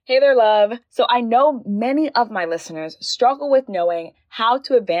Hey there, love. So I know many of my listeners struggle with knowing how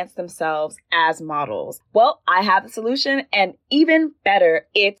to advance themselves as models. Well, I have the solution, and even better,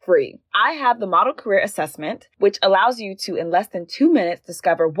 it's free. I have the Model Career Assessment, which allows you to, in less than 2 minutes,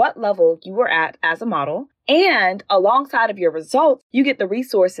 discover what level you are at as a model. And alongside of your results, you get the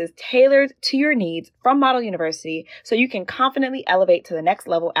resources tailored to your needs from Model University so you can confidently elevate to the next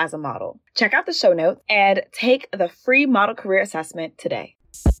level as a model. Check out the show notes and take the free Model Career Assessment today.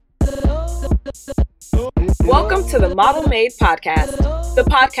 Welcome to the Model Made Podcast, the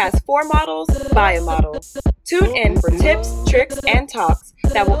podcast for models by a model. Tune in for tips, tricks, and talks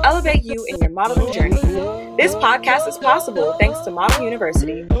that will elevate you in your modeling journey. This podcast is possible thanks to Model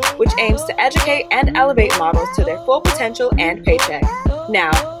University, which aims to educate and elevate models to their full potential and paycheck.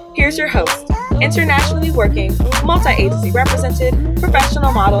 Now, here's your host, internationally working, multi-agency represented,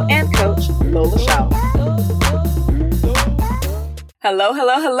 professional model and coach, Lola Shaw.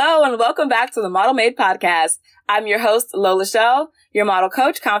 Hello, and welcome back to the Model Made Podcast. I'm your host, Lola Shaw, your model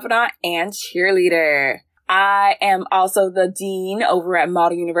coach, confidant, and cheerleader. I am also the dean over at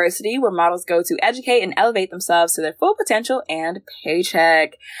Model University, where models go to educate and elevate themselves to their full potential and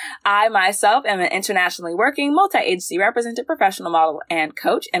paycheck. I myself am an internationally working, multi-agency represented professional model and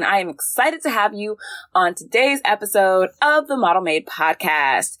coach, and I am excited to have you on today's episode of the Model Made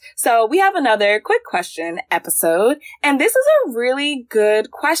Podcast. So we have another quick question episode, and this is a really good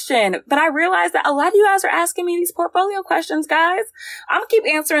question, but I realize that a lot of you guys are asking me these portfolio questions, guys. I'm gonna keep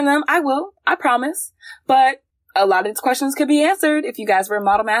answering them. I will. I promise. But a lot of these questions could be answered if you guys were in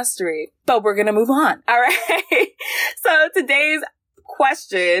Model Mastery. But we're going to move on. All right. So today's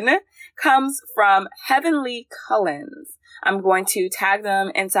question comes from Heavenly Cullens. I'm going to tag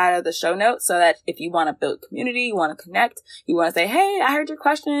them inside of the show notes so that if you want to build community, you want to connect, you want to say, hey, I heard your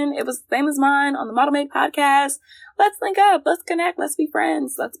question. It was the same as mine on the Model Made Podcast. Let's link up. Let's connect. Let's be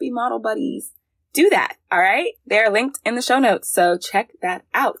friends. Let's be model buddies. Do that. All right. They're linked in the show notes. So check that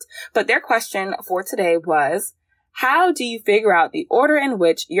out. But their question for today was, how do you figure out the order in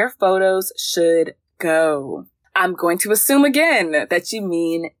which your photos should go? I'm going to assume again that you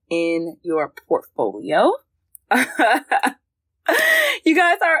mean in your portfolio. You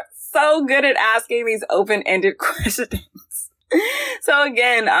guys are so good at asking these open-ended questions. So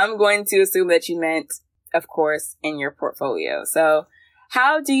again, I'm going to assume that you meant, of course, in your portfolio. So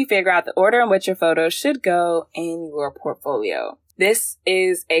how do you figure out the order in which your photos should go in your portfolio? This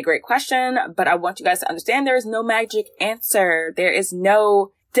is a great question, but I want you guys to understand there is no magic answer. There is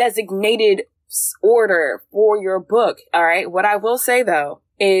no designated order for your book. All right. What I will say, though,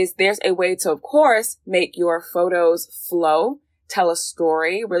 is there's a way to, of course, make your photos flow, tell a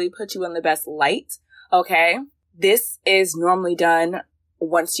story, really put you in the best light. Okay. This is normally done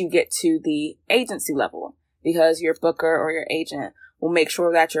once you get to the agency level, because your booker or your agent will make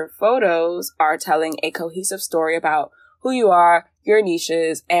sure that your photos are telling a cohesive story about who you are, your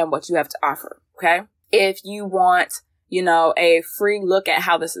niches, and what you have to offer. Okay. If you want, a free look at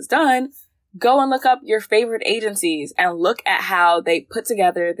how this is done, go and look up your favorite agencies and look at how they put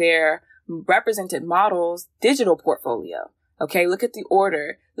together their represented models' digital portfolio. Okay. Look at the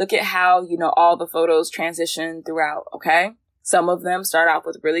order. Look at how, all the photos transition throughout. Okay. Some of them start off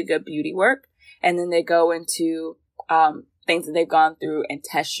with really good beauty work, and then they go into, things that they've gone through in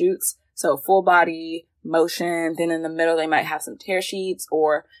test shoots. So full body motion. Then in the middle, they might have some tear sheets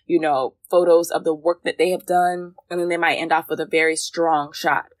or, photos of the work that they have done. And then they might end off with a very strong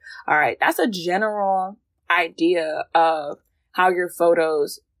shot. All right. That's a general idea of how your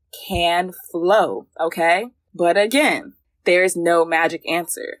photos can flow. Okay. But again, there's no magic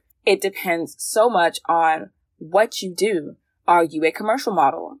answer. It depends so much on what you do. Are you a commercial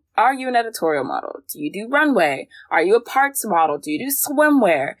model? Are you an editorial model? Do you do runway? Are you a parts model? Do you do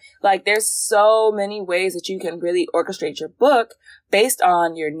swimwear? Like, there's so many ways that you can really orchestrate your book based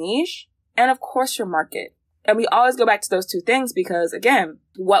on your niche and, of course, your market. And we always go back to those two things because, again,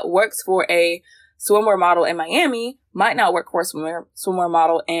 what works for a swimwear model in Miami might not work for a swimwear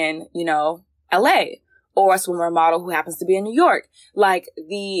model in, LA, or a swimwear model who happens to be in New York. Like,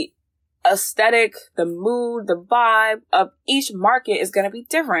 the aesthetic, the mood, the vibe of each market is going to be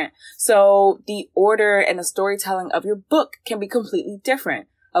different. So the order and the storytelling of your book can be completely different.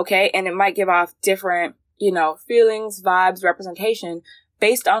 Okay. And it might give off different, feelings, vibes, representation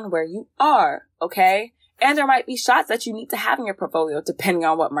based on where you are. Okay. And there might be shots that you need to have in your portfolio depending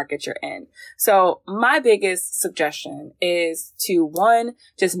on what market you're in. So my biggest suggestion is to, one,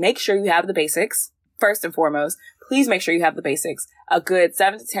 just make sure you have the basics. First and foremost, please make sure you have the basics, a good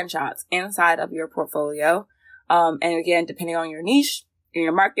 7 to 10 shots inside of your portfolio. And again, depending on your niche, in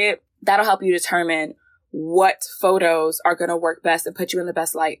your market, that'll help you determine what photos are going to work best and put you in the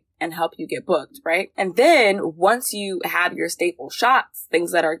best light and help you get booked, right? And then once you have your staple shots,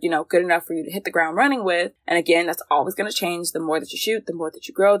 things that are, good enough for you to hit the ground running with, and again, that's always going to change. The more that you shoot, the more that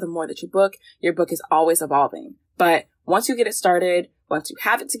you grow, the more that you book, your book is always evolving. But once you get it started, once you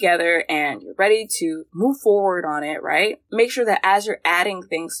have it together and you're ready to move forward on it, right? Make sure that as you're adding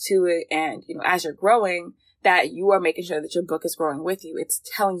things to it and, as you're growing, that you are making sure that your book is growing with you. It's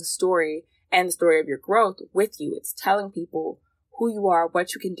telling the story and the story of your growth with you. It's telling people who you are,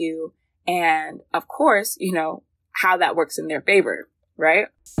 what you can do, and of course, how that works in their favor, right?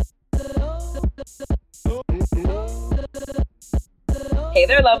 Hey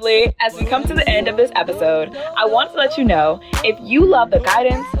there, lovely. As we come to the end of this episode, I want to let you know, if you love the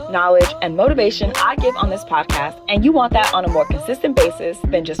guidance, knowledge, and motivation I give on this podcast, and you want that on a more consistent basis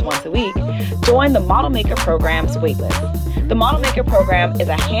than just once a week, join the Model Maker Program's waitlist. The Model Maker Program is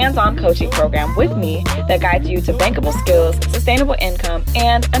a hands-on coaching program with me that guides you to bankable skills, sustainable income,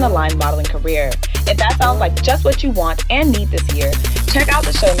 and an aligned modeling career. If that sounds like just what you want and need this year, check out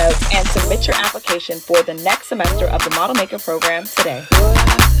the show notes and submit your application for the next semester of the Model Maker Program today.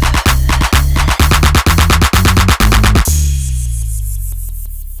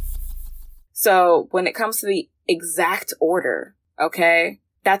 So when it comes to the exact order, okay,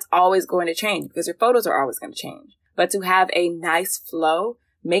 that's always going to change because your photos are always going to change. But to have a nice flow,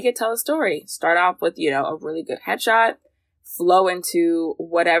 make it tell a story. Start off with, a really good headshot, flow into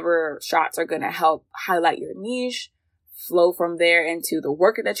whatever shots are going to help highlight your niche, flow from there into the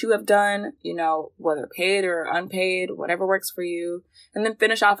work that you have done, whether paid or unpaid, whatever works for you, and then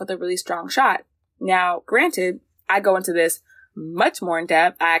finish off with a really strong shot. Now, granted, I go into this much more in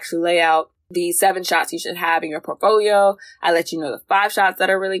depth. I actually lay out the 7 shots you should have in your portfolio. I let you know the 5 shots that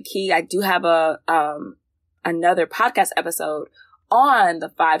are really key. I do have another podcast episode on the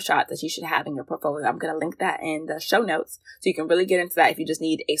 5 shots that you should have in your portfolio. I'm going to link that in the show notes so you can really get into that if you just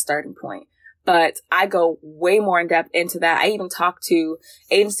need a starting point. But I go way more in depth into that. I even talk to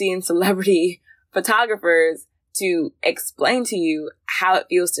agency and celebrity photographers to explain to you how it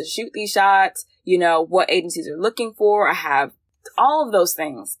feels to shoot these shots, what agencies are looking for. I have all of those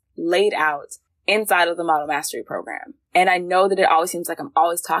things laid out inside of the Model Mastery Program. And I know that it always seems like I'm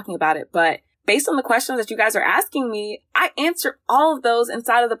always talking about it, but based on the questions that you guys are asking me, I answer all of those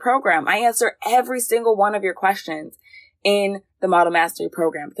inside of the program. I answer every single one of your questions in the Model Mastery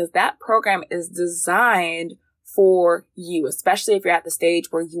Program because that program is designed for you, especially if you're at the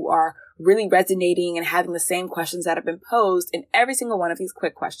stage where you are really resonating and having the same questions that have been posed in every single one of these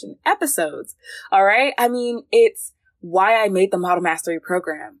quick question episodes. All right. It's why I made the Model Mastery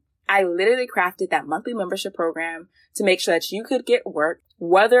Program. I literally crafted that monthly membership program to make sure that you could get work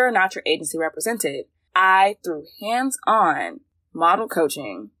whether or not your agency represented. I, through hands-on model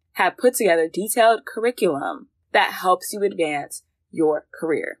coaching, have put together detailed curriculum that helps you advance your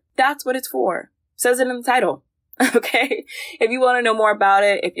career. That's what it's for. Says it in the title. Okay. If you want to know more about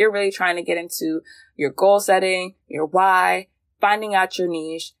it, if you're really trying to get into your goal setting, your why, finding out your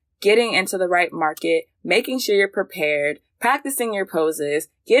niche, getting into the right market, making sure you're prepared, practicing your poses,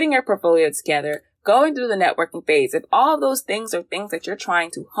 getting your portfolio together, going through the networking phase, if all of those things are things that you're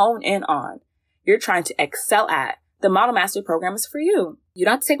trying to hone in on, you're trying to excel at, the Model Mastery Program is for you. You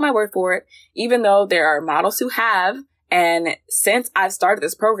don't have to take my word for it, even though there are models who have. And since I've started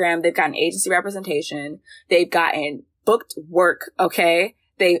this program, they've gotten agency representation. They've gotten booked work. Okay.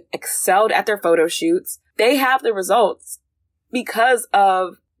 They excelled at their photo shoots. They have the results because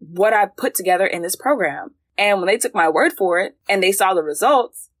of what I put together in this program. And when they took my word for it and they saw the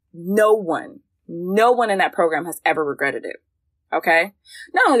results, no one in that program has ever regretted it. Okay.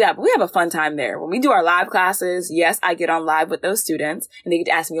 Not only that, but we have a fun time there. When we do our live classes, yes, I get on live with those students and they get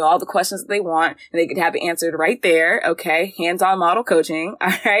to ask me all the questions that they want and they get to have it answered right there. Okay. Hands-on model coaching.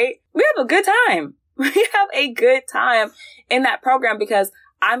 All right. We have a good time. We have a good time in that program because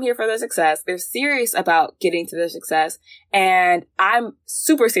I'm here for their success. They're serious about getting to their success. And I'm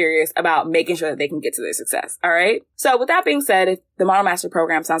super serious about making sure that they can get to their success. All right. So with that being said, if the Model Mastery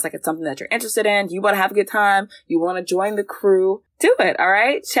Program sounds like it's something that you're interested in, you want to have a good time, you want to join the crew, do it. All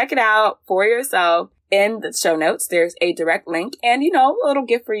right. Check it out for yourself. In the show notes, there's a direct link and, a little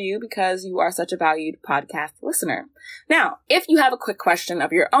gift for you because you are such a valued podcast listener. Now, if you have a quick question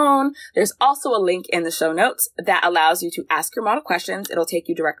of your own, there's also a link in the show notes that allows you to ask your model questions. It'll take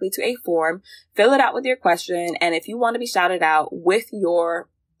you directly to a form, fill it out with your question. And if you want to be shouted out with your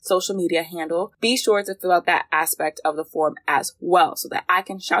social media handle, be sure to fill out that aspect of the form as well so that I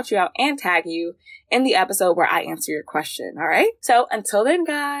can shout you out and tag you in the episode where I answer your question. All right. So until then,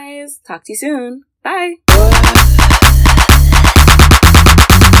 guys, talk to you soon. Bye.